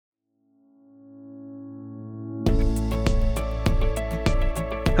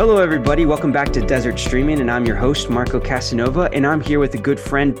Hello, everybody. Welcome back to Desert Streaming, and I'm your host, Marco Casanova, and I'm here with a good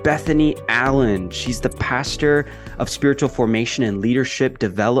friend, Bethany Allen. She's the pastor of spiritual formation and leadership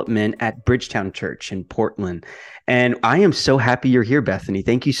development at Bridgetown Church in Portland. And I am so happy you're here, Bethany.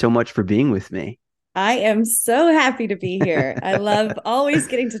 Thank you so much for being with me. I am so happy to be here. I love always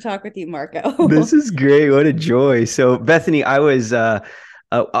getting to talk with you, Marco. This is great. What a joy. So, Bethany,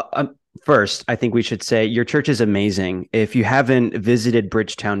 first, I think we should say your church is amazing. If you haven't visited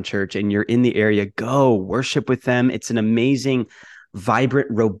Bridgetown Church and you're in the area, go worship with them. It's an amazing, vibrant,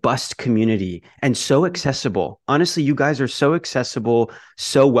 robust community and so accessible. Honestly, you guys are so accessible,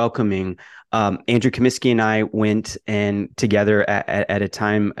 so welcoming. Andrew Comiskey and I went and together at a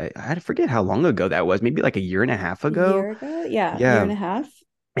time, I forget how long ago that was, maybe like a year and a half A ago. year ago? Yeah, a year Yeah. and a half.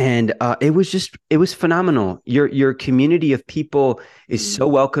 And it was phenomenal. Your community of people is so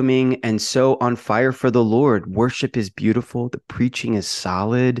welcoming and so on fire for the Lord. Worship is beautiful. The preaching is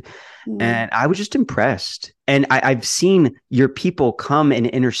solid. Mm. And I was just impressed. And I've seen your people come and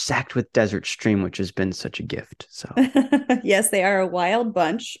intersect with Desert Stream, which has been such a gift. So, Yes, they are a wild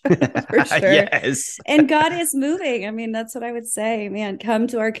bunch for sure. yes. And God is moving. I mean, that's what I would say, man. Come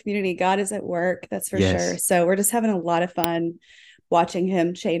to our community. God is at work. That's for sure. Yes. So we're just having a lot of fun watching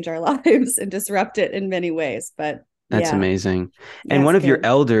him change our lives and disrupt it in many ways. But That's yeah, amazing. yeah, And it's one of your good.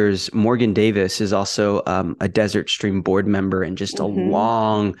 elders, Morgan Davis, is also a Desert Stream board member and just a Hmm.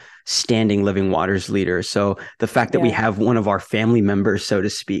 long standing Living Waters leader. So the fact that we Yeah. have one of our family members, so to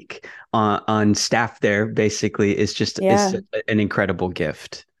speak, on staff there basically is Yeah. an incredible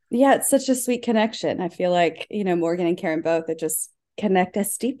gift. Yeah, it's such a sweet connection. I feel like, Morgan and Karen both that just connect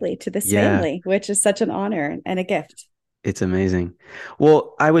us deeply to this Yeah. family, which is such an honor and a gift. It's amazing.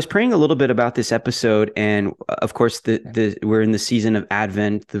 Well, I was praying a little bit about this episode, and of course, the we're in the season of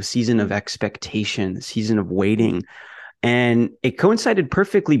Advent, the season of expectation, the season of waiting. And it coincided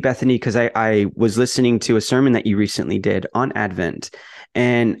perfectly, Bethany, because I was listening to a sermon that you recently did on Advent.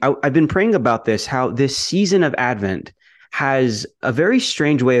 And I've been praying about this, how this season of Advent has a very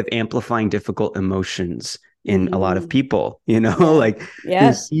strange way of amplifying difficult emotions in a lot of Mm, people, yeah. like Yeah.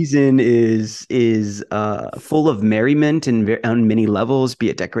 this season is full of merriment and on many levels,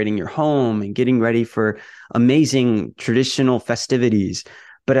 be it decorating your home and getting ready for amazing traditional festivities.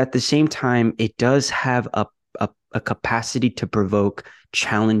 But at the same time, it does have a capacity to provoke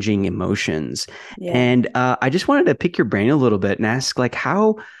challenging emotions. Yeah. And I just wanted to pick your brain a little bit and ask, like,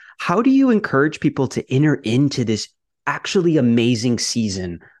 how do you encourage people to enter into this actually amazing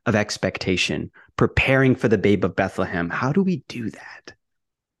season of expectation, preparing for the babe of Bethlehem? How do we do that?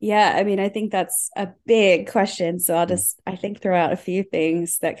 Yeah. I mean, I think that's a big question. So I think, throw out a few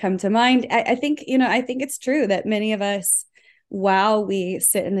things that come to mind. I think, I think it's true that many of us, while we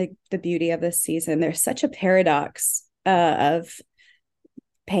sit in the beauty of this season, there's such a paradox of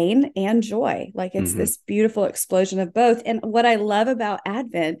pain and joy. Like it's Mm-hmm. this beautiful explosion of both. And what I love about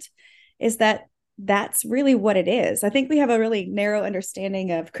Advent is that that's really what it is. I think we have a really narrow understanding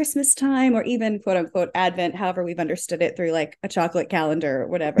of Christmas time or even quote unquote Advent, however we've understood it through like a chocolate calendar or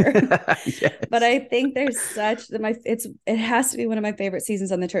whatever. But Yes. I think there's such that it has to be one of my favorite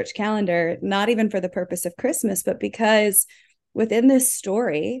seasons on the church calendar, not even for the purpose of Christmas, but because within this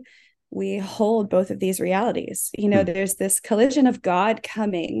story, we hold both of these realities. There's this collision of God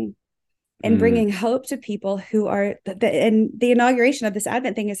coming and Mm, bringing hope to people who are, and the inauguration of this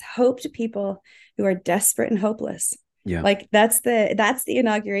Advent thing is hope to people who are desperate and hopeless. yeah. Like that's the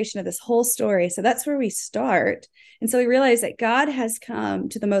inauguration of this whole story. So that's where we start. And so we realize that God has come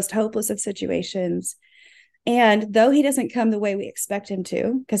to the most hopeless of situations. And though he doesn't come the way we expect him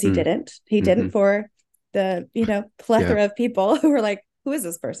to, because Mm, he mm-hmm. didn't for the, Yeah. plethora of people who were like, who is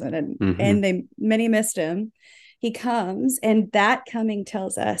this person? And Mm-hmm. and they many missed him. He comes, and that coming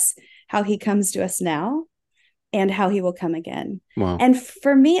tells us how he comes to us now and how he will come again. Wow. And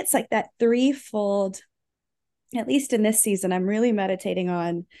for me, it's like that threefold, at least in this season, I'm really meditating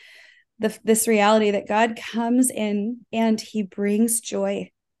on this reality that God comes in and he brings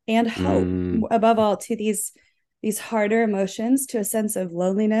joy and hope Mm, above all to these harder emotions, to a sense of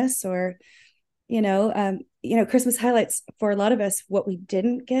loneliness or Christmas highlights for a lot of us what we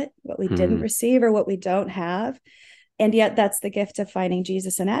didn't get, what we didn't mm, receive, or what we don't have. And yet that's the gift of finding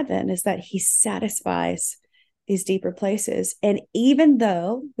Jesus in Advent, is that he satisfies these deeper places. And even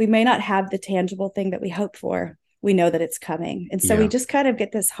though we may not have the tangible thing that we hope for, we know that it's coming. And so we yeah. just kind of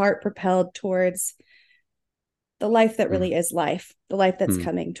get this heart propelled towards the life that Mm, really is life, the life that's mm,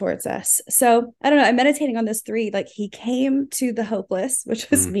 coming towards us. So I don't know. I'm meditating on this three. Like he came to the hopeless, which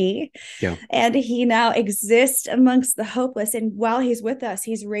was mm, me, yeah. and he now exists amongst the hopeless. And while he's with us,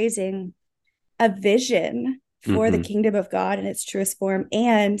 he's raising a vision for the kingdom of God in its truest form.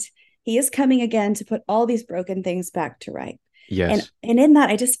 And he is coming again to put all these broken things back to right. Yes. And in that,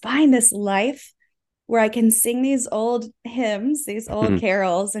 I just find this life where I can sing these old hymns, these old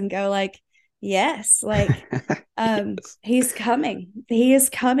carols, and go like, yes, like Yes. he's coming. He is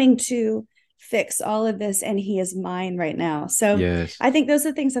coming to fix all of this, and he is mine right now. So Yes. I think those are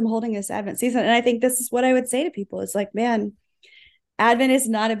the things I'm holding this Advent season. And I think this is what I would say to people. It's like, man, Advent is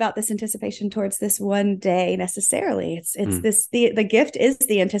not about this anticipation towards this one day necessarily. It's this, the gift is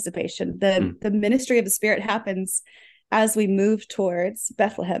the anticipation. The ministry of the Spirit happens as we move towards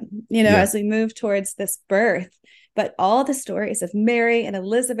Bethlehem, as we move towards this birth. But all the stories of Mary and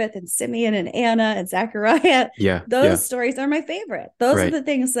Elizabeth and Simeon and Anna and Zechariah, those stories are my favorite. Those are the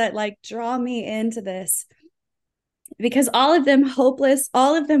things that like draw me into this, because all of them hopeless,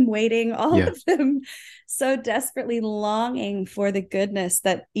 all of them waiting, all of them so desperately longing for the goodness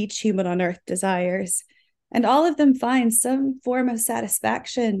that each human on earth desires. And all of them find some form of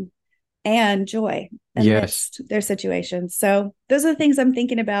satisfaction and joy amidst their situations. So those are the things I'm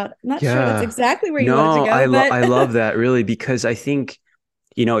thinking about. I'm not sure that's exactly where you wanted to go. I love that, really, because I think,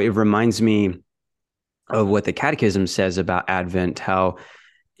 it reminds me of what the Catechism says about Advent, how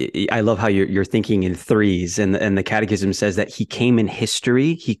I love how you're thinking in threes, and the Catechism says that he came in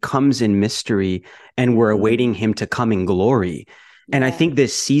history, he comes in mystery, and we're awaiting him to come in glory. And I think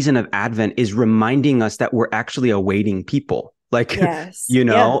this season of Advent is reminding us that we're actually awaiting people. Like,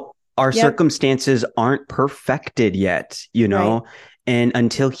 our circumstances aren't perfected yet, and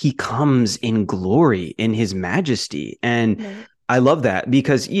until he comes in glory, in his majesty. And I love that,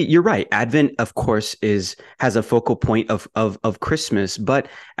 because you're right. Advent, of course, has a focal point of Christmas, but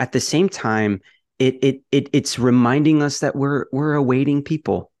at the same time, it's reminding us that we're awaiting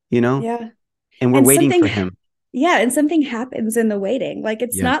people, and we're waiting for him. Yeah, and something happens in the waiting. Like,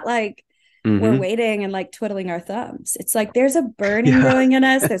 it's not like we're waiting and like twiddling our thumbs. It's like there's a burning going in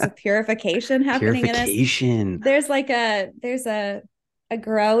us. There's a purification happening in us. There's like a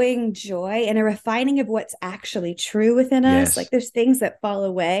growing joy and a refining of what's actually true within us. Like, there's things that fall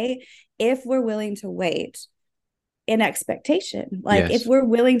away if we're willing to wait in expectation. Like, if we're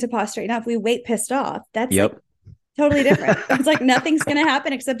willing to prostrate. Now, if we wait pissed off, that's like totally different. It's like nothing's going to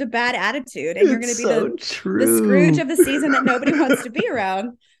happen except a bad attitude, and you're going to be the Scrooge of the season that nobody wants to be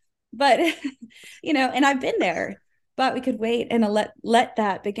around. But, and I've been there, but we could wait and let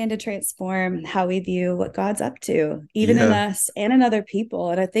that begin to transform how we view what God's up to, even in us and in other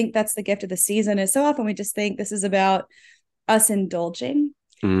people. And I think that's the gift of the season, is so often we just think this is about us indulging.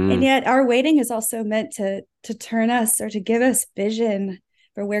 And yet our waiting is also meant to turn us, or to give us vision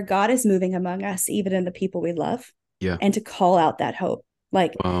for where God is moving among us, even in the people we love, and to call out that hope.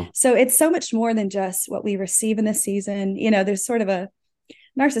 Like, so it's so much more than just what we receive in this season. There's sort of a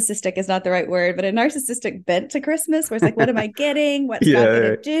narcissistic is not the right word, but a narcissistic bent to Christmas, where it's like, what am I getting? What's God going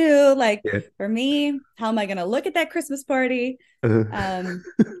to do? Like, for me, how am I going to look at that Christmas party? And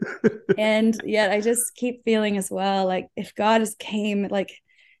yet I just keep feeling as well, like, if God came like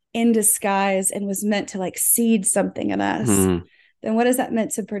in disguise and was meant to like seed something in us, then what is that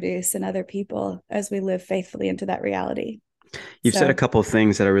meant to produce in other people as we live faithfully into that reality? You've said a couple of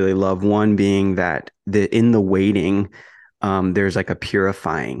things that I really love. One being that in the waiting, there's like a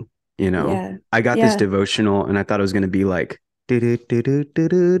purifying, I got this devotional and I thought it was going to be like, but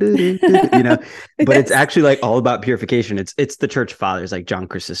it's actually like all about purification. It's the church fathers like John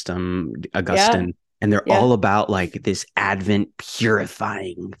Chrysostom, Augustine, and they're all about like this Advent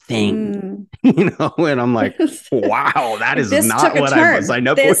purifying thing, and I'm like, wow, that is not what I signed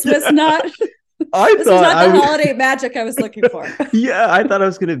up for. This was not. This was not the holiday magic I was looking for. I thought I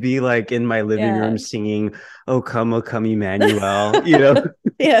was going to be like in my living room singing, "O come, Emmanuel,"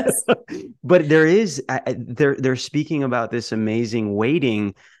 Yes. But they're speaking about this amazing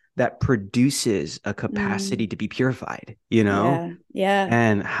waiting that produces a capacity to be purified,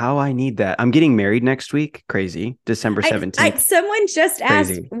 and how I need that. I'm getting married next week. Crazy. December 17th. Someone just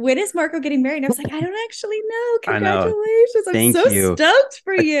asked, when is Marco getting married? And I was like, I don't actually know. Congratulations. I'm so stoked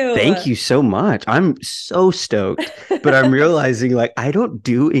for you. Thank you so much. I'm so stoked, but I'm realizing like I don't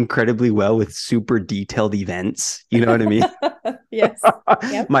do incredibly well with super detailed events. You know what I mean? Yes.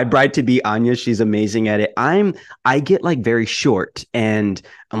 Yep. My bride to be, Anya, she's amazing at it. I get like very short, and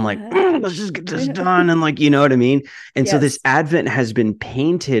I'm like, let's just get this done. And like, you know what I mean? And so this Advent has been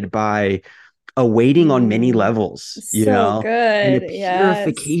painted by a waiting on many levels, good. And a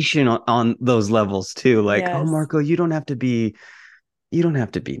purification on those levels too. Like, oh, Marco, you don't have to be You don't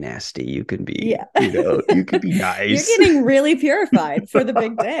have to be nasty. You can be, Yeah. you can be You're nice. getting really purified for the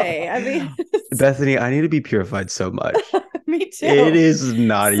big day. I mean, Bethany, I need to be purified so much. me It too. is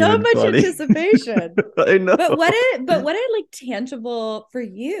not So even much funny. anticipation. I know. But what a like tangible for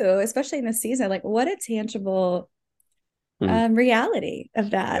you, especially in this season, like what a tangible Mm, reality of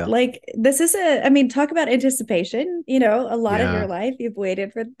that. yeah. Like this is I mean, talk about anticipation, a lot of your Yeah. life you've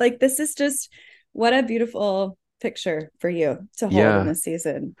waited for, like this is just what a beautiful picture for you to hold in Yeah. this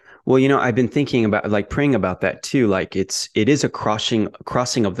season. Well, I've been thinking about like praying about that too. Like it is a crossing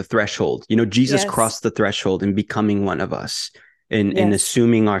of the threshold. Jesus Yes. crossed the threshold in becoming one of us in Yes.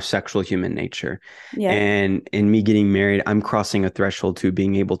 assuming our sexual human nature. Yep. And in me getting married, I'm crossing a threshold to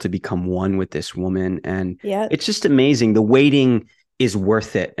being able to become one with this woman. And Yep. it's just amazing. The waiting is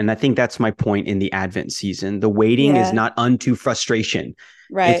worth it. And I think that's my point in the Advent season. The waiting is Yeah. not unto frustration.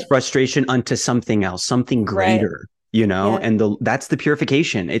 It's Right. frustration unto something else, something Right. greater, Yeah. and that's the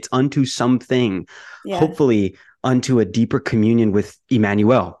purification. It's unto something, Yeah. hopefully unto a deeper communion with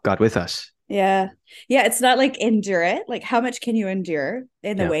Emmanuel, God with us. Yeah. Yeah. It's not like endure it. Like, how much can you endure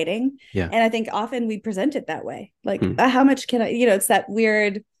in the Yeah. waiting? Yeah. And I think often we present it that way. Like, Hmm. how much can I, it's that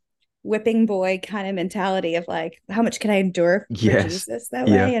weird whipping boy kind of mentality of like, how much can I endure for Yes. Jesus that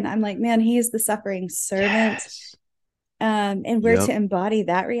Yeah. way? And I'm like, man, he is the suffering servant. Yes. And we're to Yep. embody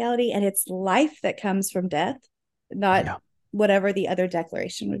that reality. And it's life that comes from death, not Yeah. whatever the other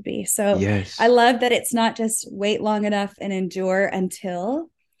declaration would be. So I Yes. love that it's not just wait long enough and endure until.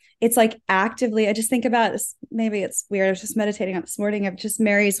 It's like actively, I just think about this, maybe it's weird. I was just meditating on this morning of just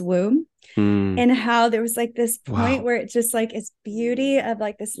Mary's womb Mm. and how there was like this point Wow. where it's just like it's beauty of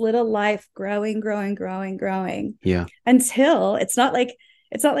like this little life growing, growing, growing, growing Yeah. until it's not like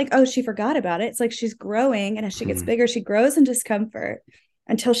oh she forgot about it. It's like she's growing, and as she gets Mm. bigger, she grows in discomfort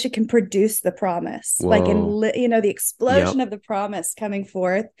until she can produce the promise, like in Whoa. the explosion Yep. of the promise coming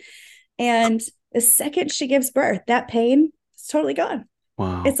forth. And the second she gives birth, that pain is totally gone. It's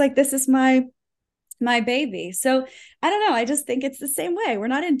Wow. like this is my baby. So I don't know. I just think it's the same way. We're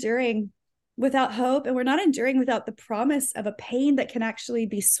not enduring without hope, and we're not enduring without the promise of a pain that can actually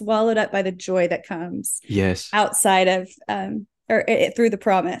be swallowed up by the joy that comes Yes. outside of through the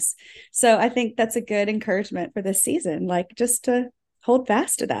promise. So I think that's a good encouragement for this season, like just to hold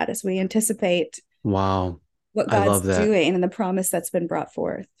fast to that as we anticipate Wow. what I God's love that. doing and the promise that's been brought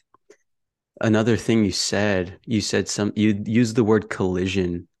forth. Another thing you used the word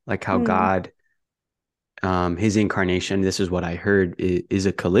collision, like how Mm, God, his incarnation, this is what I heard, is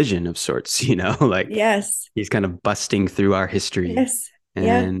a collision of sorts, like yes. he's kind of busting through our history Yes.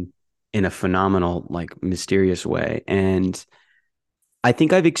 Yeah. and in a phenomenal, like mysterious way. And I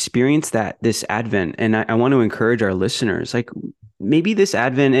think I've experienced that this Advent, and I want to encourage our listeners, like maybe this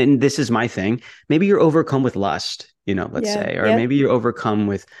Advent, and this is my thing, maybe you're overcome with lust, let's Yeah. say, or Yep. maybe you're overcome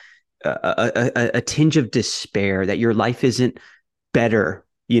with a tinge of despair that your life isn't better,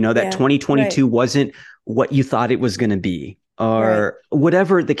 that Yeah. Right. 2022 wasn't what you thought it was going to be, Right. or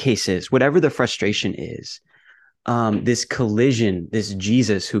whatever the case is, whatever the frustration is. This collision, this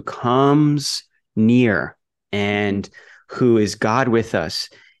Jesus who comes near and who is God with us,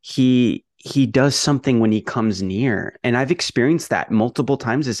 he does something when he comes near. And I've experienced that multiple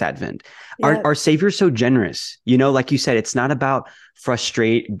times this Advent. Our Yeah. our Savior's so generous. Like you said, it's not about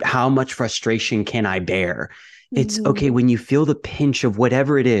how much frustration can I bear? It's Mm-hmm. okay when you feel the pinch of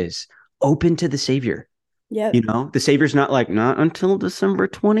whatever it is, open to the Savior. Yep. The Savior's not like, not until December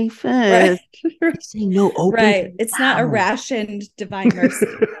Right. 25th. He's saying, no, open to Right. me It's not a now. rationed divine mercy.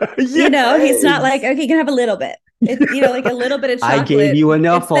 He's not like, Yes. okay, you can have a little bit. It's, like a little bit of I gave chocolate. you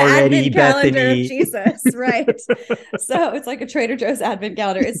enough It's the already, advent calendar of Bethany. Jesus, right? So it's like a Trader Joe's advent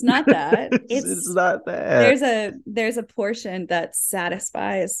calendar. It's not that. It's not that. There's a portion that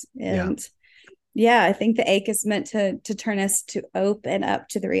satisfies. Yeah. And yeah, I think the ache is meant to turn us to open up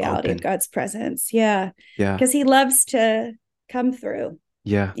to the reality of Open. God's presence. Yeah. Yeah. Because he loves to come through.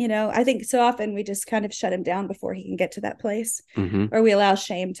 Yeah. I think so often we just kind of shut him down before he can get to that place, Mm-hmm. or we allow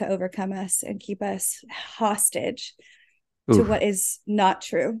shame to overcome us and keep us hostage to Oof. what is not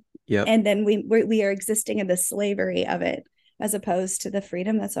true. Yep. And then we are existing in the slavery of it as opposed to the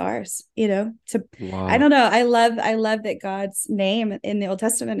freedom that's ours, I Wow. don't know. I love that God's name in the Old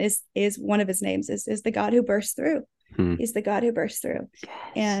Testament is one of his names is the God who bursts through. Hmm. He's the God who bursts through. Yes.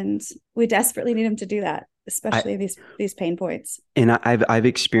 And we desperately need him to do that, I especially these pain points. and I've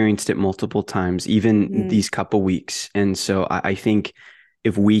experienced it multiple times, even Mm-hmm. these couple weeks. And so I think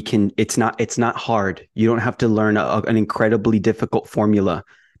if we can, it's not hard. You don't have to learn an incredibly difficult formula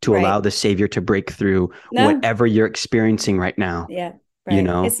to allow Right. the Savior to break through No. whatever you're experiencing right now. Yeah. you Right.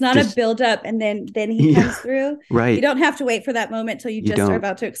 know, It's not a just, build up and then he yeah, comes through. You right. don't have to wait for that moment till you You just are don't,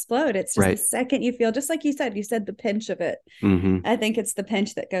 about to explode. It's just the right. second you feel, just like you said the pinch of it. Hmm. I think it's the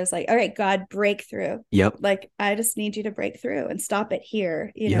pinch that goes like, all right, God, break through. Yep. Like, I just need you to break through and stop it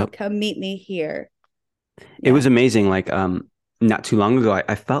here. Yep. Come meet me here. It was Yeah. amazing. Like, not too long ago,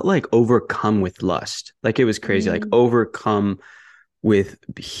 I felt like overcome with lust. Like it was crazy, like Mm, overcome with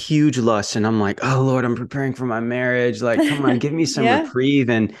huge lust. And I'm like, oh Lord, I'm preparing for my marriage. Like, come on, give me some yeah. reprieve.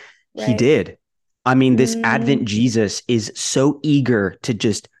 And he Right. did. I mean, this Advent Mm, Jesus is so eager to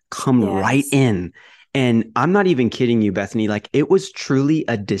just come right yes. in. And I'm not even kidding you, Bethany. Like, it was truly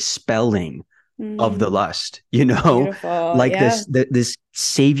a dispelling of the Mm, lust, you know, beautiful. like Yeah. this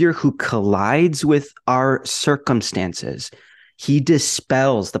savior who collides with our circumstances. He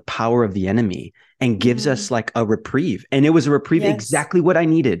dispels the power of the enemy and gives Mm, us like a reprieve. And it was a reprieve yes. exactly what I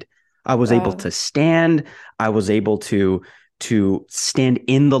needed. I was able Wow. to stand. I was able to stand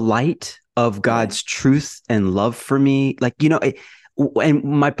in the light of Yeah. God's truth and love for me. Like, you know, and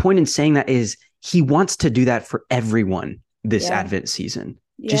my point in saying that is he wants to do that for everyone this Yeah. Advent season.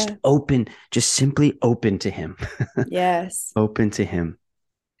 Just Yeah. open, just simply open to him. Yes. Open to him.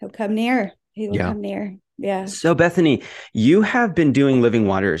 He'll come near. He will Yeah. come near. Yeah. So, Bethany, you have been doing Living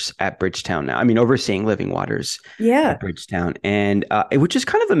Waters at Bridgetown now. I mean, overseeing Living Waters at Yeah. Bridgetown, and which is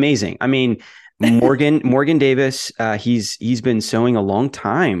kind of amazing. I mean, Morgan Davis, he's been sowing a long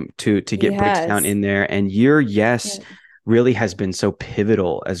time to He get Bridgetown has. in there, and your yes Yeah. really has been so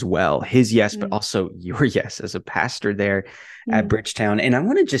pivotal as well. His yes, but Mm, also your yes as a pastor there at mm, Bridgetown. And I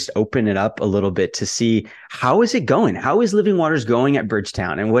want to just open it up a little bit to see how is it going? How is Living Waters going at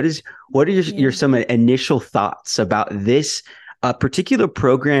Bridgetown? And what are your yeah. some initial thoughts about this particular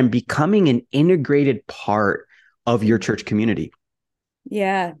program becoming an integrated part of your Mm. church community?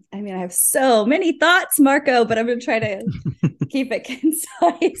 Yeah. I mean, I have so many thoughts, Marco, but I'm going to try to keep it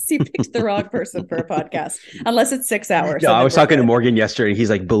concise. You picked the wrong person for a podcast, unless it's 6 hours, No, and I then was we're talking to good. Morgan yesterday.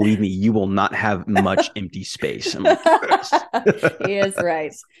 He's like, believe me, you will not have much empty space. I'm like, yes. He is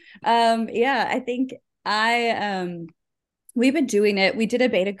right. Yeah, I think we've been doing it. We did a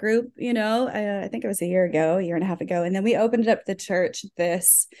beta group, I think it was a year and a half ago. And then we opened it up the church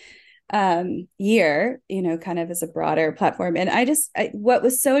this year, kind of as a broader platform. And what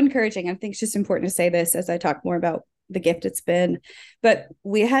was so encouraging, I think it's just important to say this as I talk more about the gift it's been, but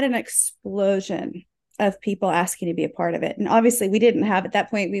we had an explosion of people asking to be a part of it. And obviously we didn't have at that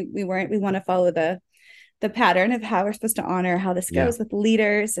point, we want to follow the pattern of how we're supposed to honor how this Yeah. goes with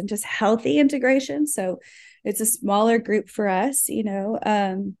leaders and just healthy integration. So it's a smaller group for us,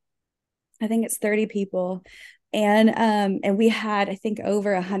 I think it's 30 people. And we had, I think,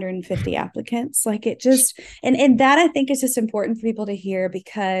 over 150 applicants. Like it just, and that I think is just important for people to hear,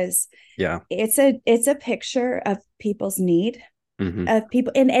 because Yeah. it's a picture of people's need, Hmm. of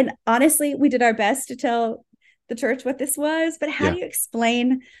people. And honestly, we did our best to tell the church what this was, but how Yeah. do you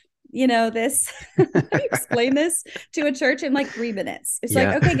explain this how do you explain this to a church in like 3 minutes? It's like,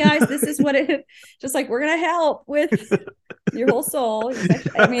 Yeah. okay guys, this is what it just like, we're gonna help with your whole soul, your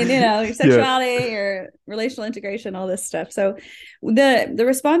Yeah. sexuality, your relational integration, all this stuff. So the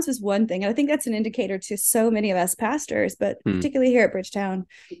response is one thing, and I think that's an indicator to so many of us pastors, but Mm. particularly here at Bridgetown,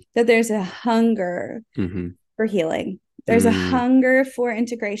 that there's a hunger Hmm. for healing. There's a hunger for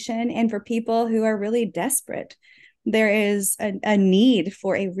integration, and for people who are really desperate. There is a need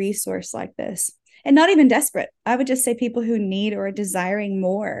for a resource like this. And not even desperate. I would just say people who need or are desiring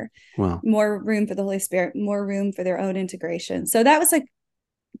more Well, room for the Holy Spirit, more room for their own integration. So that was like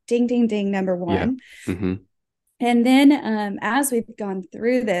ding, ding, ding, number yeah. one. Hmm. And then as we've gone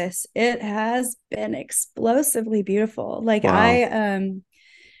through this, it has been explosively beautiful. Like Wow.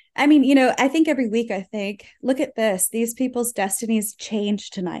 I think every week I think, look at this, these people's destinies change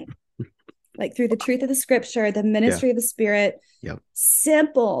tonight. Like through the truth of the scripture, the Yeah. ministry of the Spirit. Yep.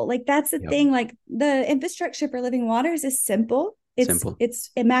 Simple. Like that's the Yep. thing. Like the infrastructure for Living Waters is simple. It's Simple.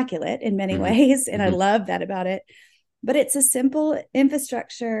 it's immaculate in many Hmm. ways. And I Hmm. love that about it. But it's a simple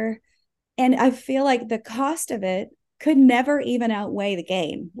infrastructure. And I feel like the cost of it could never even outweigh the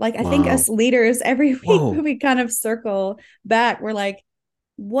gain. Like I think Wow. us leaders every week Whoa. when we kind of circle back, we're like,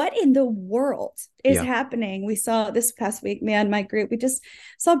 what in the world is Yeah. happening? We saw this past week, man, my group, we just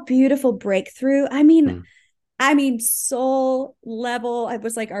saw beautiful breakthrough. I mean, soul level. I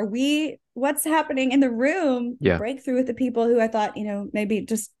was like, what's happening in the room? Yeah. Breakthrough with the people who I thought, maybe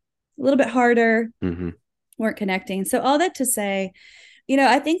just a little bit harder, Hmm. weren't connecting. So all that to say,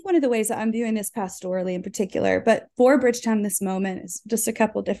 I think one of the ways that I'm viewing this pastorally in particular, but for Bridgetown this moment, is just a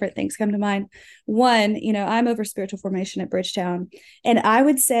couple different things come to mind. One, I'm over spiritual formation at Bridgetown, and I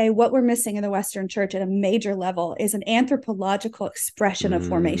would say what we're missing in the Western church at a major level is an anthropological expression of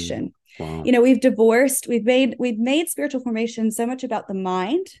formation. Wow. We've made spiritual formation so much about the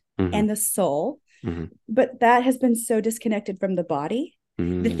mind and the soul, but that has been so disconnected from the body,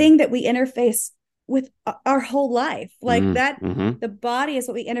 the thing that we interface with our whole life, like that. The body is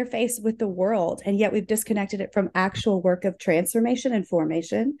what we interface with the world, and yet we've disconnected it from actual work of transformation and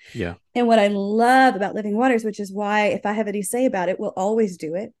formation. Yeah. And what I love about Living Waters, which is why if I have any say about it, we'll always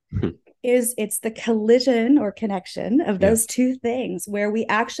do it, is it's the collision or connection of those two things, where we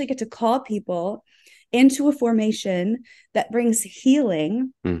actually get to call people into a formation that brings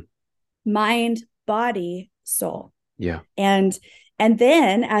healing, mind, body, soul. Yeah. And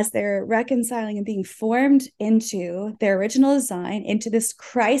then as they're reconciling and being formed into their original design, into this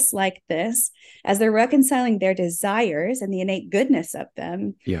Christ-likeness, as they're reconciling their desires and the innate goodness of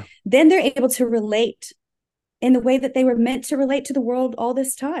them, then they're able to relate in the way that they were meant to relate to the world all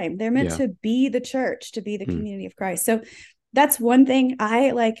this time. They're meant to be the church, to be the community of Christ. So that's one thing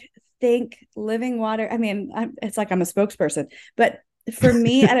I think Living Water, it's like I'm a spokesperson, but for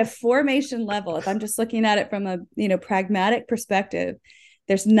me at a formation level, if I'm just looking at it from a pragmatic perspective,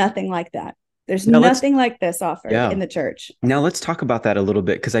 there's nothing like that. There's nothing like this offered in the church. Now let's talk about that a little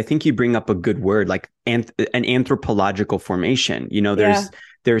bit, because I think you bring up a good word, like an anthropological formation.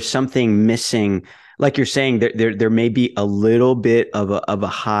 There's something missing, like you're saying. There may be a little bit of a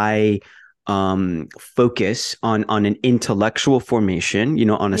high focus on an intellectual formation,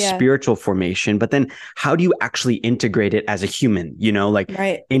 on a spiritual formation, but then how do you actually integrate it as a human,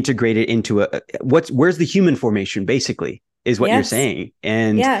 integrate it into where's the human formation, basically, is what you're saying.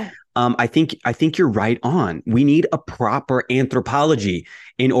 And I think you're right on. We need a proper anthropology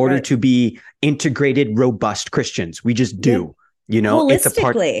in order to be integrated, robust Christians. We just do, it's a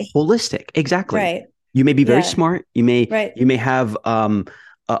part holistic. Exactly. Right. You may be very smart. You may have,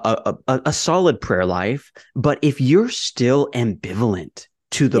 a solid prayer life, but if you're still ambivalent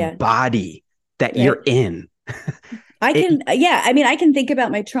to the body that you're in, I can think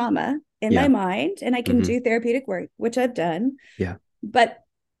about my trauma in my mind, and I can do therapeutic work, which I've done. Yeah. But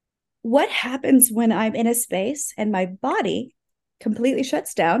what happens when I'm in a space and my body completely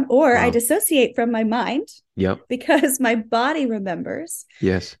shuts down, or I dissociate from my mind because my body remembers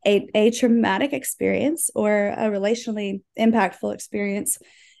a traumatic experience or a relationally impactful experience,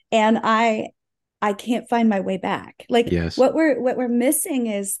 and I can't find my way back. What we're missing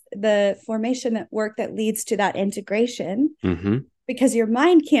is the formation work that leads to that integration, because your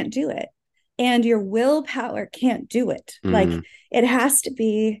mind can't do it and your willpower can't do it. It has to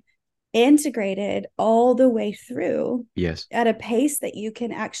be integrated all the way through at a pace that you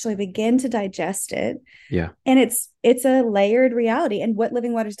can actually begin to digest it. And it's a layered reality. And what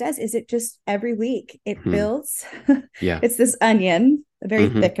Living Waters does is it just every week it builds. It's this onion, a very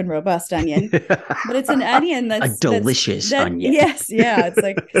thick and robust onion, but it's an onion that's a delicious onion. Yes. Yeah. It's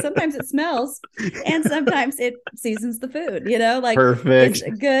like sometimes it smells and sometimes it seasons the food, Perfect. It's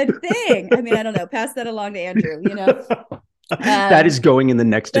a good thing. I don't know, pass that along to Andrew, that is going in the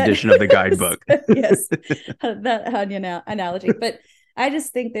next edition of the guidebook. Yes, that onion analogy. But I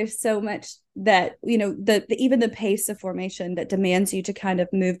just think there's so much that, even the pace of formation that demands you to kind of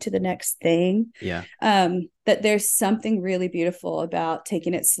move to the next thing. That there's something really beautiful about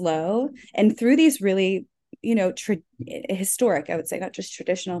taking it slow and through these really, historic, I would say, not just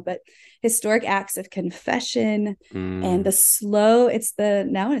traditional, but historic acts of confession and it's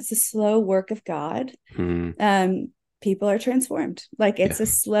the slow work of God. People are transformed. It's a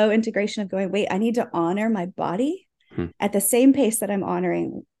slow integration of going, wait, I need to honor my body at the same pace that I'm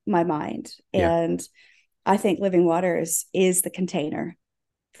honoring my mind. And I think Living Waters is the container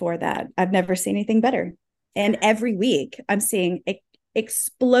for that. I've never seen anything better. And every week I'm seeing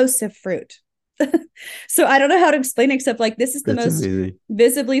explosive fruit. So I don't know how to explain it, except this is the most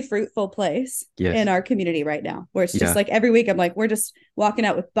visibly fruitful place in our community right now, where it's just every week I'm we're just walking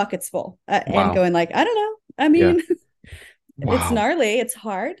out with buckets full and going I don't know. It's gnarly, it's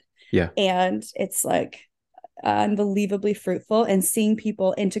hard. And it's unbelievably fruitful, and seeing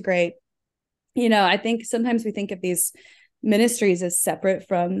people integrate. I think sometimes we think of these ministries as separate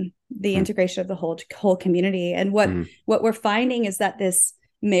from the integration of the whole community. And what we're finding is that this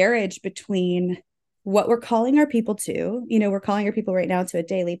marriage between what we're calling our people to, we're calling our people right now to a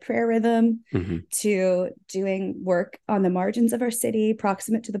daily prayer rhythm, to doing work on the margins of our city,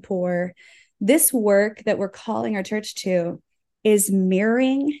 proximate to the poor. This work that we're calling our church to is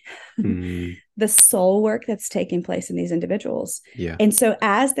mirroring Mm, the soul work that's taking place in these individuals. yeah. And so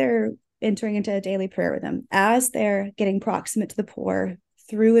as they're entering into a daily prayer with them, as they're getting proximate to the poor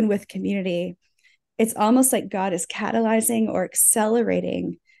through and with community, it's almost like God is catalyzing or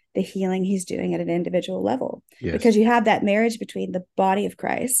accelerating the healing he's doing at an individual level. Yes. Because you have that marriage between the body of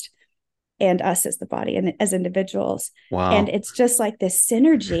Christ and us as the body and as individuals. Wow. And it's just like this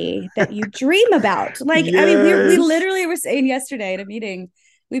synergy that you dream about. Like, Yes. I mean, we literally were saying yesterday at a meeting,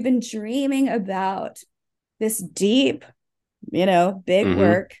 we've been dreaming about this deep, big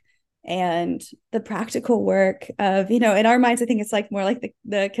work and the practical work of, in our minds, I think it's like more like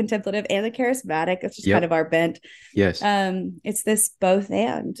the contemplative and the charismatic. It's just kind of our bent. Yes. It's this both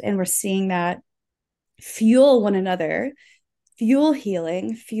and we're seeing that fuel one another, fuel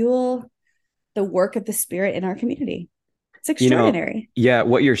healing, fuel the work of the Spirit in our community. It's extraordinary. Yeah,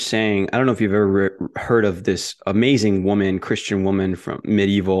 what you're saying, I don't know if you've ever heard of this amazing woman, Christian woman from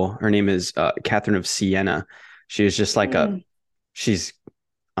medieval. Her name is Catherine of Siena. She is just like she's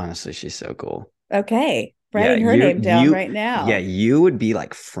so cool. Okay. Writing her name down right now. Yeah, you would be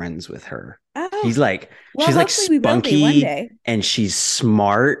like friends with her. Oh, she's like spunky and she's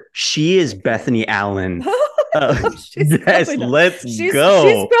smart. She is Bethany Allen. Yes, let's go.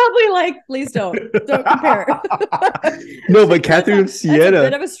 She's probably like, please don't compare. No, but Catherine of Siena, that's a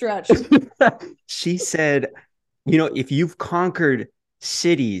bit of a stretch. She said, if you've conquered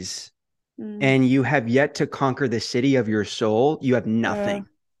cities and you have yet to conquer the city of your soul, you have nothing.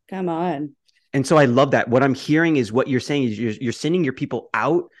 Come on. And so I love that. What I'm hearing is what you're saying is you're sending your people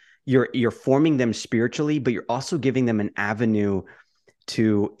out. You're forming them spiritually, but you're also giving them an avenue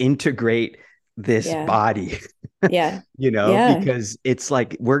to integrate this body. Yeah. Because it's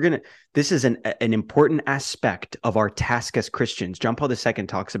like this is an important aspect of our task as Christians. John Paul II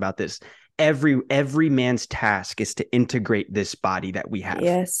talks about this. Every man's task is to integrate this body that we have.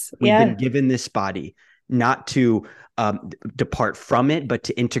 Yes. We've been given this body, not to depart from it, but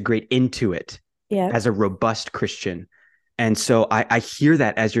to integrate into it as a robust Christian. And so I hear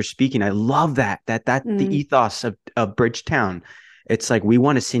that as you're speaking. I love that the ethos of Bridgetown. It's like, we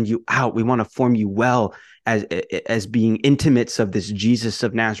want to send you out. We want to form you well as being intimates of this Jesus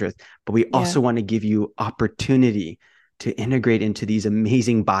of Nazareth, but we also want to give you opportunity to integrate into these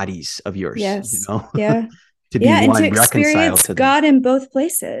amazing bodies of yours. Yes. Yeah. To be and one, to experience to God in both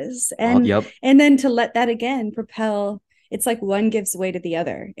places. And then to let that again propel. It's like one gives way to the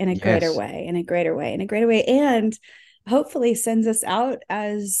other in a greater way, in a greater way, in a greater way. And hopefully sends us out,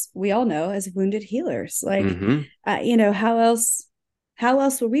 as we all know, as wounded healers. Like, how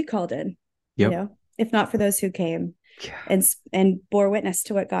else were we called in? If not for those who came and bore witness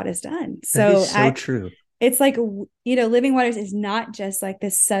to what God has done. So true. It's like, Living Waters is not just like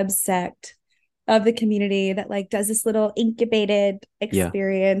this subsect of the community that like does this little incubated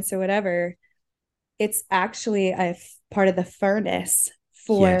experience or whatever. It's actually a part of the furnace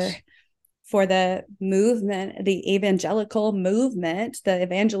for the movement, the evangelical movement, the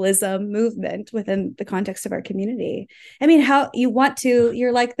evangelism movement within the context of our community. I mean,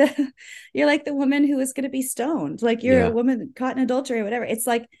 you're like the woman who is going to be stoned, like you're a woman caught in adultery or whatever. It's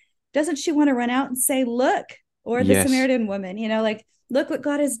like, doesn't she want to run out and say, look, or the Samaritan woman, like, look what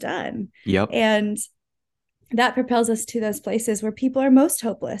God has done. And that propels us to those places where people are most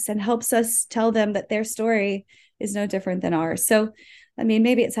hopeless and helps us tell them that their story is no different than ours. So, I mean,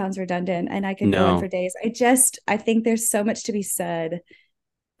 maybe it sounds redundant and I could go on for days. I think there's so much to be said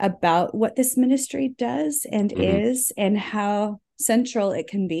about what this ministry does and is, and how central it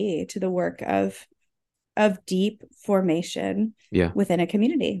can be to the work of deep formation within a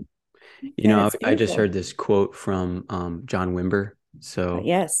community. I just heard this quote from John Wimber. So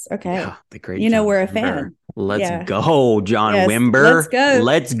yes. Okay. Yeah, the great we're Wimber. A fan. Let's go, John Wimber.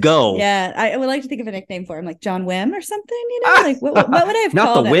 Let's go. Yeah. I would like to think of a nickname for him, like John Wim or something, like what would I have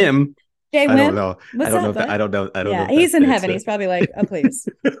not called the him? Wim. Jay Wim? I don't know. What's I don't know. Yeah, he's in heaven. He's probably like, oh, please.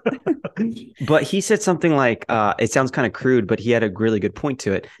 But he said something like, it sounds kind of crude, but he had a really good point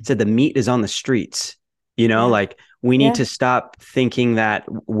to it. He said the meat is on the streets, like we need to stop thinking that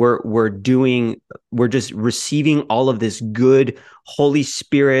we're just receiving all of this good Holy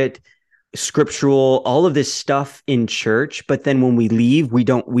Spirit, scriptural, all of this stuff in church. But then when we leave, we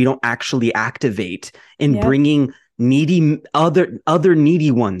don't actually activate in bringing other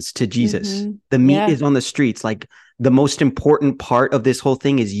needy ones to Jesus. The meat is on the streets. Like, the most important part of this whole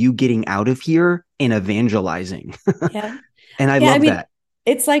thing is you getting out of here and evangelizing. And I love that.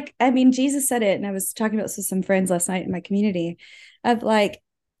 It's like, Jesus said it, and I was talking about this with some friends last night in my community, of like,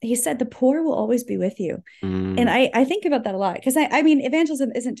 he said, the poor will always be with you. And Mm, I think about that a lot because I mean,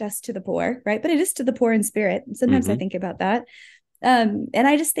 evangelism isn't just to the poor, right? But it is to the poor in spirit. And sometimes I hmm. think about that. And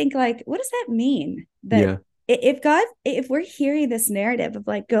I just think like, what does that mean? That Yeah. if we're hearing this narrative of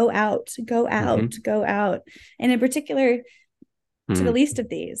like, go out, go out, Hmm. go out, and in particular to the Mm, least of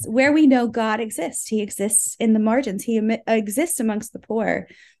these, where we know God exists, he exists in the margins, he exists amongst the poor,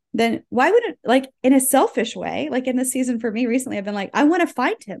 then why would it, like in a selfish way, like in the season for me recently, I've been like, I want to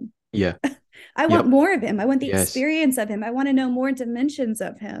find him. yeah. I want Yep. more of him. I want the Yes. experience of him. I want to know more dimensions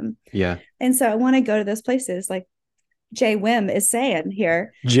of him. Yeah. And so I want to go to those places like Jay Wim is saying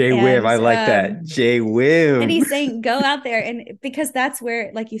here. Jay Wim. And I like that. Jay and Wim. he's saying go out there, and because that's where,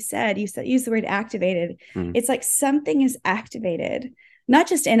 like you said, use the word activated. Mm, It's like something is activated, not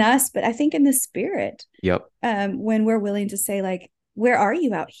just in us, but I think in the spirit. yep. When we're willing to say, like, where are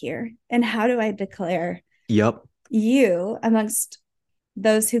you out here? And how do I declare Yep. you amongst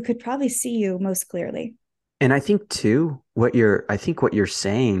those who could probably see you most clearly? And I think too, I think what you're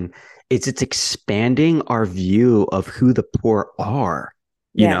saying is it's expanding our view of who the poor are.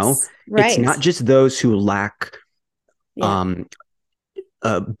 You know, Yes. it's Right. not just those who lack Yeah. um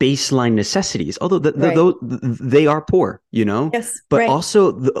baseline necessities, although Right. they are poor, you know, Yes. but Right.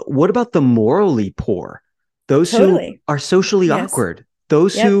 also what about the morally poor? Those who Totally. are socially Yes. awkward,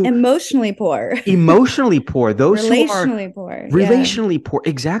 those Yep. who Emotionally poor. emotionally poor, those who are Relationally poor. Yeah. relationally poor.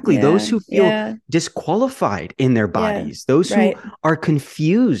 Exactly. Those Yeah. who feel Yeah. disqualified in their Yeah. bodies, those who Right. are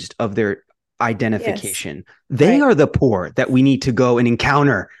confused of their Yes. identification. They Right. are the poor that we need to go and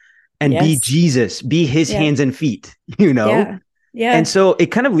encounter and be Yes. Jesus, be his Yeah. hands and feet, you know? Yeah. And Yeah. so it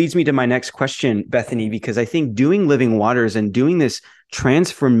kind of leads me to my next question, Bethany, because I think doing Living Waters and doing this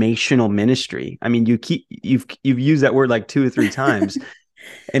transformational ministry, I mean, you've used that word like 2 or 3 times,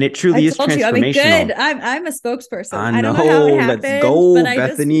 and it I truly is told you, I mean, good. transformational. I'm a spokesperson. I I don't know how it know. Let's happened, go, but I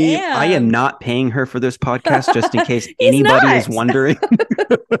just Bethany. I am am. not paying her for this podcast, just in case He's anybody is not. wondering.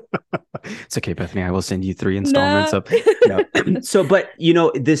 It's okay, Bethany. I will send you 3 installments No. of no. So, but you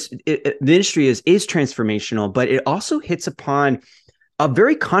know, the industry is transformational, but it also hits upon a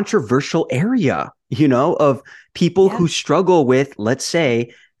very controversial area, you know, of people Yeah. who struggle with, let's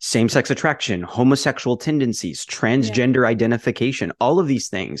say, same-sex attraction, homosexual tendencies, Yeah. transgender identification, all of these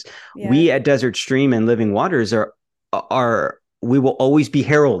things. Yeah. We at Desert Stream and Living Waters are we will always be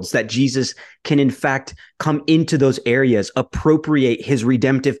heralds that Jesus can in fact come into those areas, appropriate his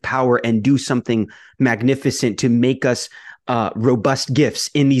redemptive power, and do something magnificent to make us robust gifts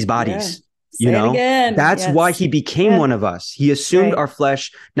in these Yeah. bodies. You Say it know, again. that's why Yes. he became Yeah. one of us. He assumed Right. our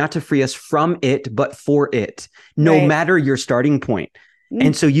flesh, not to free us from it, but for it, no Right. matter your starting point.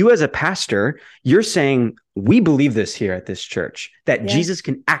 And Mm. so, you as a pastor, you're saying, we believe this here at this church, that Yeah. Jesus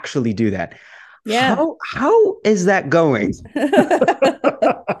can actually do that. Yeah. How is that going?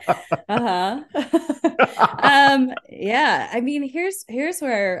 Uh-huh. Yeah. I mean, here's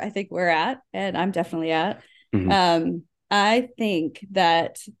where I think we're at, and I'm definitely at. Mhm. I think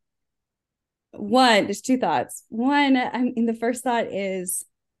that there's two thoughts. One, I mean, the first thought is,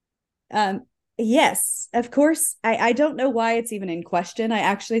 yes, of course. I don't know why it's even in question. I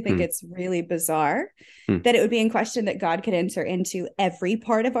actually think Hmm. it's really bizarre Hmm. that it would be in question that God could enter into every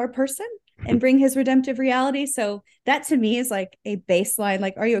part of our person and bring his redemptive reality. So that to me is like a baseline.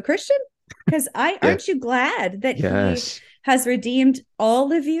 Like, are you a Christian? Because Yeah. aren't you glad that he Yes. has redeemed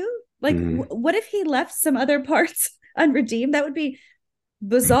all of you? Like, Hmm. what if he left some other parts unredeemed? That would be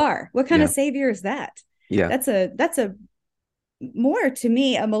bizarre. What kind of Yeah. savior is that? Yeah. That's a more to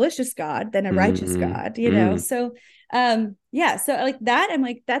me a malicious God than a righteous Mm-hmm. God, you know? Mm. So yeah, so like that, I'm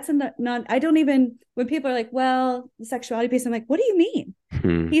like, that's in the non, I don't even, when people are like, well, the sexuality piece, I'm like, what do you mean?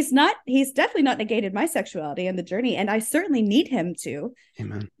 Hmm. He's definitely not negated my sexuality and the journey, and I certainly need him to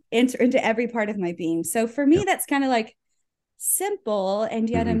Amen. enter into every part of my being. So for me, Yep. that's kind of like simple, and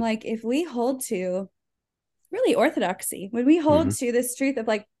yet I'm Mm-hmm. like, if we hold to really orthodoxy, when we hold Mm-hmm. to this truth of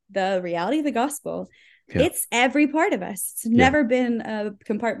like the reality of the gospel, Yeah. it's every part of us. It's Yeah. never been a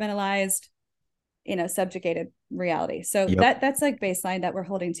compartmentalized, subjugated reality. So Yep. that's like baseline that we're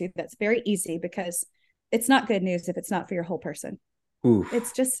holding to. That's very easy because it's not good news if it's not for your whole person. Oof.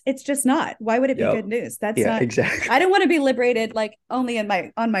 It's just not. Why would it be Yep. good news? That's Yeah, not. exactly. I don't want to be liberated like only on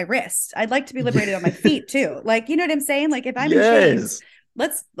my wrist. I'd like to be liberated on my feet too. Like, you know what I'm saying? Like if I'm in chains,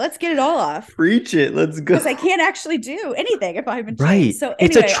 Yes. let's get it all off, Preach it. Let's go. because I can't actually do anything if I'm in Right. chains. So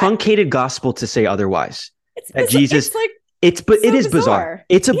It's a anyway, truncated gospel to say otherwise. That Jesus, it's like but it so is bizarre.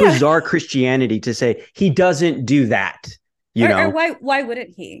 It's a Yeah. bizarre Christianity to say he doesn't do that. You Or know, why wouldn't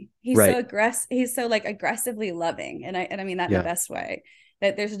he? He's Right. so aggressive. He's so like aggressively loving, and I mean that in Yeah. the best way.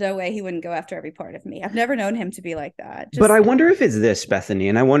 that there's no way he wouldn't go after every part of me. I've never known him to be like that. But I wonder if it's this, Bethany,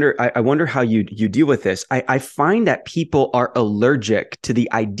 and I wonder how you deal with this. I find that people are allergic to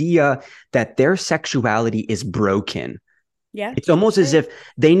the idea that their sexuality is broken. Yeah. It's almost as if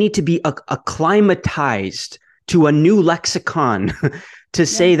they need to be acclimatized to a new lexicon to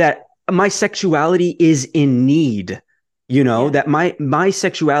say that my sexuality is in need, that my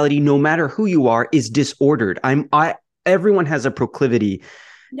sexuality, no matter who you are, is disordered. Everyone has a proclivity,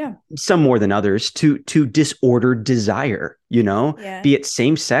 some more than others, to disordered desire, be it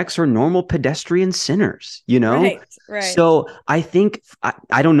same sex or normal pedestrian sinners, Right. So I think,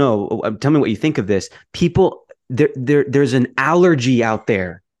 I don't know. Tell me what you think of this. People, there's an allergy out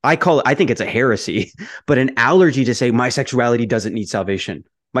there. I think it's a heresy, but an allergy to say my sexuality doesn't need salvation.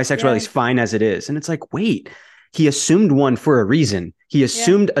 My sexuality is fine as it is. And it's like, wait, he assumed one for a reason. He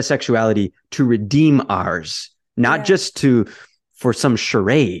assumed a sexuality to redeem ours, not just for some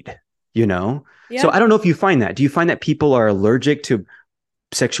charade, So I don't know if you find that. Do you find that people are allergic to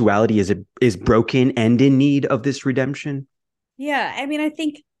sexuality is broken and in need of this redemption? Yeah. I mean, I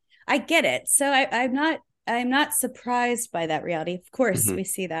think I get it. So I'm not surprised by that reality. Of course, we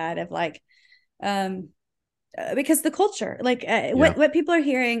see that of like, because the culture, like what people are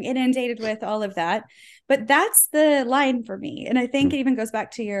hearing, inundated with all of that. But that's the line for me. And I think it even goes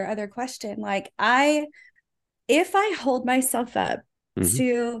back to your other question. Like if I hold myself up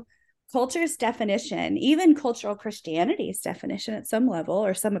to culture's definition, even cultural Christianity's definition at some level,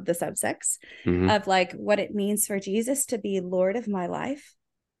 or some of the subsects of like what it means for Jesus to be Lord of my life,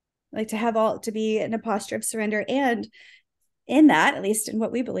 like to be in a posture of surrender. And in that, at least in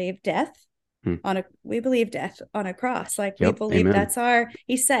what we believe, death on a cross. Like we believe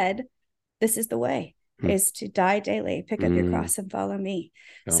he said, this is the way, is to die daily, pick up your cross and follow me.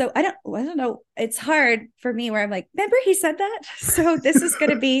 So I don't know. It's hard for me where I'm like, remember he said that? So this is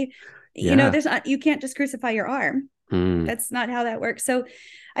going to be, you can't just crucify your arm. That's not how that works. So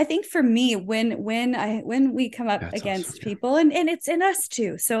I think for me, when we come up against people, and it's in us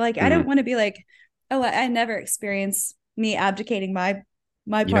too. So like, I don't want to be like, oh, I never experience me abdicating my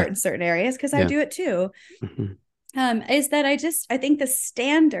part in certain areas, because I do it too. Is that I think the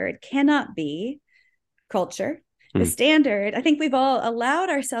standard cannot be culture. The standard, I think we've all allowed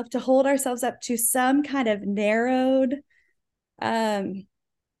ourselves to hold ourselves up to some kind of narrowed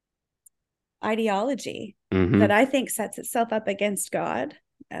ideology that I think sets itself up against God.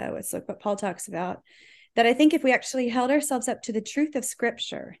 Let's look what Paul talks about. That I think if we actually held ourselves up to the truth of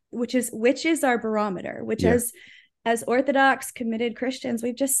Scripture, which is our barometer, which as Orthodox committed Christians,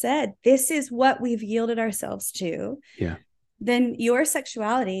 we've just said, this is what we've yielded ourselves to. Then your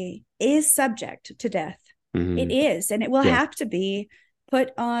sexuality is subject to death. It is, and it will have to be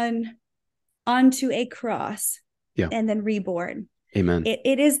put onto a cross and then reborn. Amen.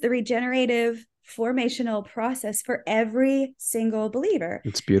 It is the regenerative formational process for every single believer.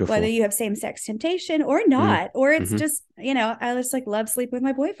 It's beautiful. Whether you have same-sex temptation or not, or it's just, I just like love sleep with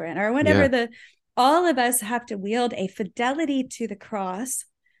my boyfriend or whatever. All of us have to wield a fidelity to the cross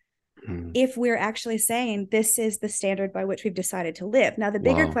if we're actually saying this is the standard by which we've decided to live. Now, the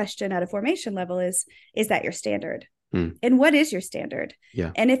bigger question at a formation level is that your standard? And what is your standard?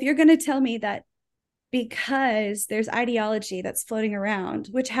 And if you're going to tell me that because there's ideology that's floating around,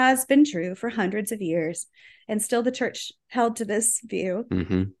 which has been true for hundreds of years, and still the church held to this view,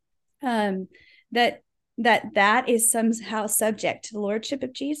 that is somehow subject to the lordship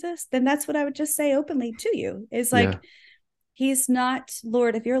of Jesus, then that's what I would just say openly to you, is like, he's not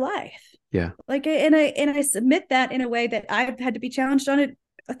Lord of your life. Like, and I submit that in a way that I've had to be challenged on it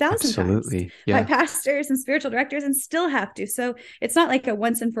 1,000 times by pastors and spiritual directors, and still have to. So it's not like a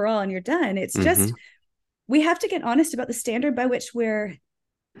once and for all and you're done. It's just, we have to get honest about the standard by which we're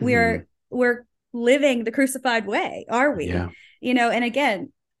living the crucified way. Are we? And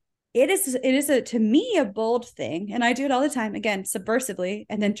again, it is to me a bold thing, and I do it all the time, again, subversively,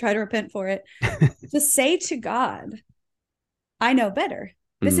 and then try to repent for it, to say to God, I know better.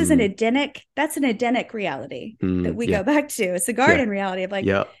 This is an Edenic reality that we go back to. It's a garden reality of like,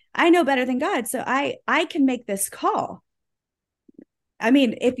 I know better than God. So I can make this call. I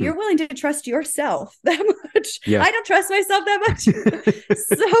mean, if you're willing to trust yourself that much, I don't trust myself that much.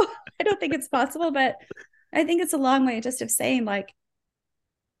 So I don't think it's possible, but I think it's a long way just of saying, like,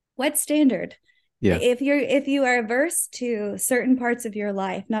 what standard? If you are averse to certain parts of your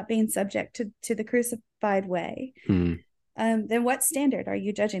life not being subject to the crucified way, then what standard are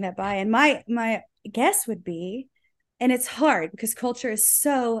you judging that by? And my guess would be, and it's hard because culture is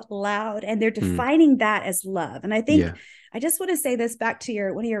so loud and they're defining that as love. And I think I just want to say this back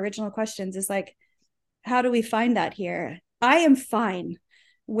to one of your original questions, is like, how do we find that here? I am fine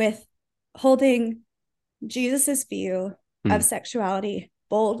with holding Jesus's view of sexuality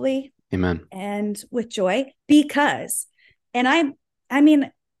boldly, amen, and with joy, because, and I mean,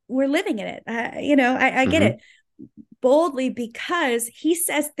 we're living in it. I get it, boldly, because he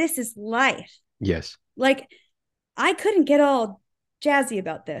says this is life. yes, Like, I couldn't get all jazzy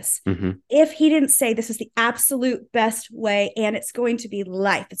about this if he didn't say this is the absolute best way, and it's going to be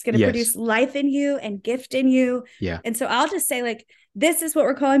life. It's going to produce life in you and gift in you. Yeah. And so I'll just say, like, this is what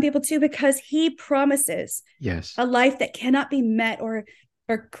we're calling people to, because he promises a life that cannot be met or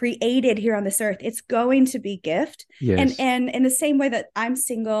created here on this earth. It's going to be gift. Yes. And in the same way that I'm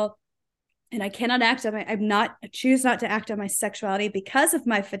single and I cannot act on I choose not to act on my sexuality because of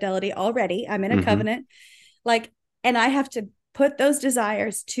my fidelity already. I'm in a covenant, like, and I have to put those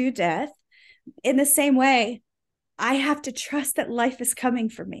desires to death. In the same way, I have to trust that life is coming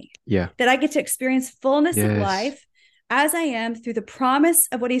for me. Yeah. That I get to experience fullness of life as I am through the promise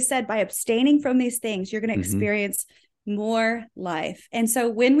of what he said. By abstaining from these things, you're going to experience more life. And so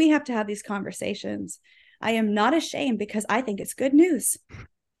when we have to have these conversations, I am not ashamed, because I think it's good news.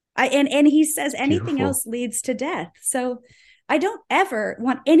 And he says anything else leads to death. So I don't ever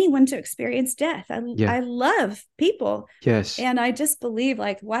want anyone to experience death. I love people. Yes. And I just believe,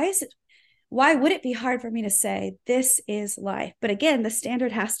 like, why would it be hard for me to say this is life? But again, the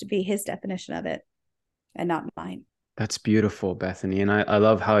standard has to be his definition of it and not mine. That's beautiful, Bethany. And I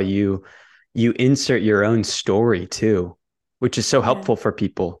love how you insert your own story too, which is so helpful for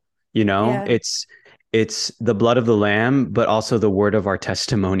people. It's the blood of the lamb, but also the word of our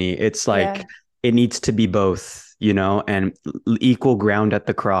testimony. It's like, it needs to be both, and equal ground at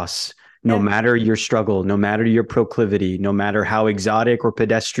the cross, no matter your struggle, no matter your proclivity, no matter how exotic or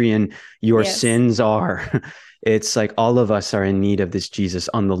pedestrian your sins are. It's like all of us are in need of this Jesus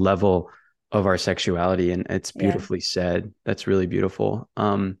on the level of our sexuality. And it's beautifully said. That's really beautiful.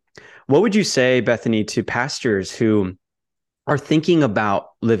 What would you say, Bethany, to pastors who are thinking about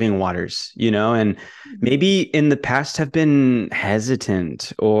living waters, and maybe in the past have been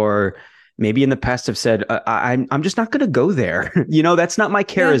hesitant, or maybe in the past have said, I'm just not going to go there. That's not my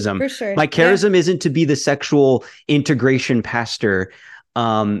charism. For sure. My charism isn't to be the sexual integration pastor.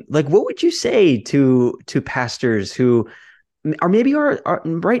 Like, what would you say to pastors who are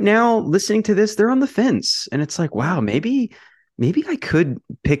right now listening to this? They're on the fence, and it's like, wow, maybe I could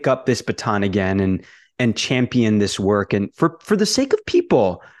pick up this baton again and champion this work, and for the sake of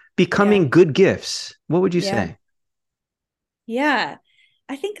people becoming good gifts. What would you say? Yeah.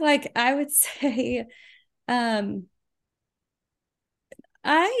 I think, like, I would say, I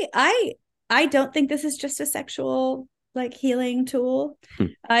don't think this is just a sexual, like, healing tool.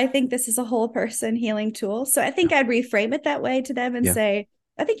 I think this is a whole person healing tool. So I think I'd reframe it that way to them and say,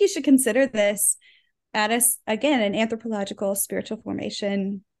 I think you should consider this as an anthropological spiritual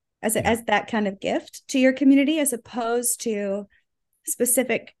formation, as that kind of gift to your community, as opposed to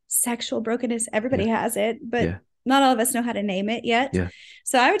specific sexual brokenness. Everybody has it, but not all of us know how to name it yet.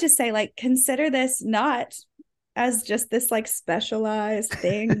 So I would just say, like, consider this not as just this, like, specialized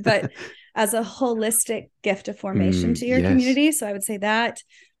thing, but as a holistic gift of formation to your community. So I would say that.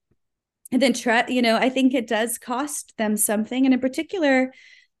 And then I think it does cost them something. And in particular,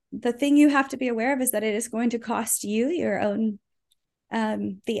 the thing you have to be aware of is that it is going to cost you your own,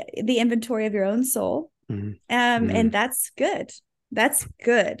 the inventory of your own soul. And that's good. That's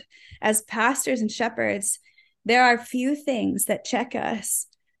good. As pastors and shepherds, there are few things that check us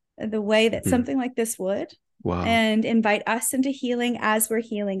the way that something like this would. Wow. And invite us into healing as we're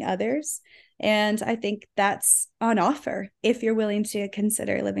healing others. And I think that's on offer if you're willing to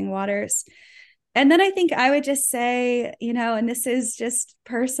consider living waters. And then I think I would just say, and this is just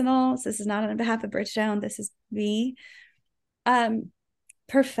personal, so this is not on behalf of Bridgetown, this is me.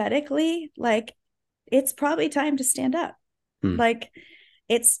 Prophetically, like, it's probably time to stand up. Like,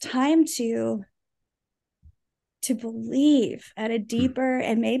 it's time to believe at a deeper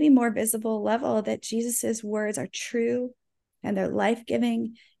and maybe more visible level that Jesus's words are true, and they're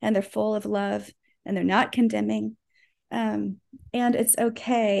life-giving, and they're full of love, and they're not condemning. And it's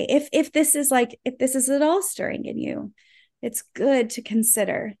okay if this is at all stirring in you, it's good to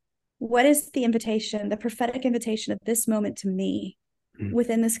consider, what is the invitation, the prophetic invitation of this moment to me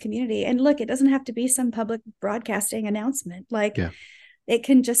within this community? And look, it doesn't have to be some public broadcasting announcement. Like, it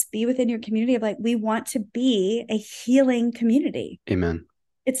can just be within your community of, like, we want to be a healing community. Amen.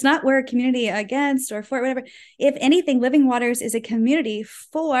 It's not we're a community against or for whatever. If anything, Living Waters is a community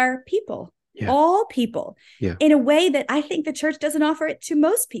for people, all people, in a way that I think the church doesn't offer it to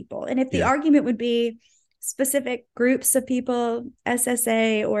most people. And if the argument would be specific groups of people,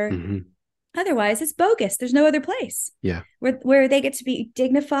 SSA or Otherwise, it's bogus. There's no other place. Yeah. Where they get to be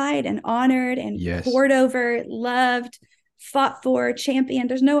dignified and honored and Yes. poured over, loved, fought for, championed.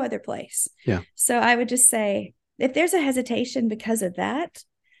 There's no other place. Yeah. So I would just say, if there's a hesitation because of that,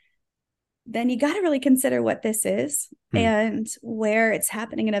 then you got to really consider what this is and where it's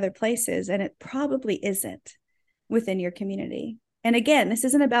happening in other places. And it probably isn't within your community. And again, this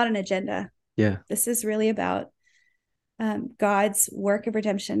isn't about an agenda. Yeah. This is really about God's work of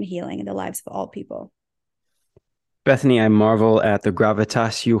redemption and healing in the lives of all people. Bethany, I marvel at the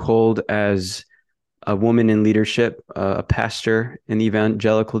gravitas you hold as a woman in leadership, a pastor in the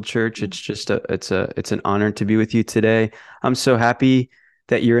evangelical church. It's just it's an honor to be with you today. I'm so happy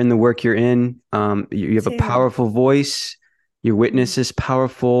that you're in the work you're in. You have a powerful voice. Your witness is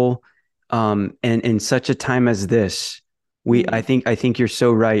powerful. And in such a time as this, I think you're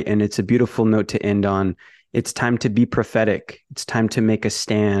so right. And it's a beautiful note to end on. It's time to be prophetic. It's time to make a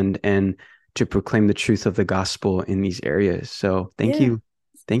stand and to proclaim the truth of the gospel in these areas. So thank you.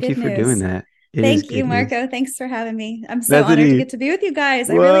 Thank you for doing that. Thank you, Marco. Thanks for having me. I'm so honored to get to be with you guys.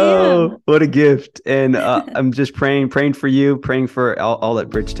 I really am. What a gift. And I'm just praying for you, praying for all at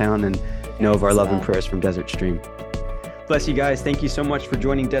Bridgetown, and know of our love and prayers from Desert Stream. Bless you guys. Thank you so much for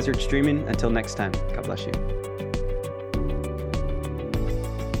joining Desert Streaming. Until next time, God bless you.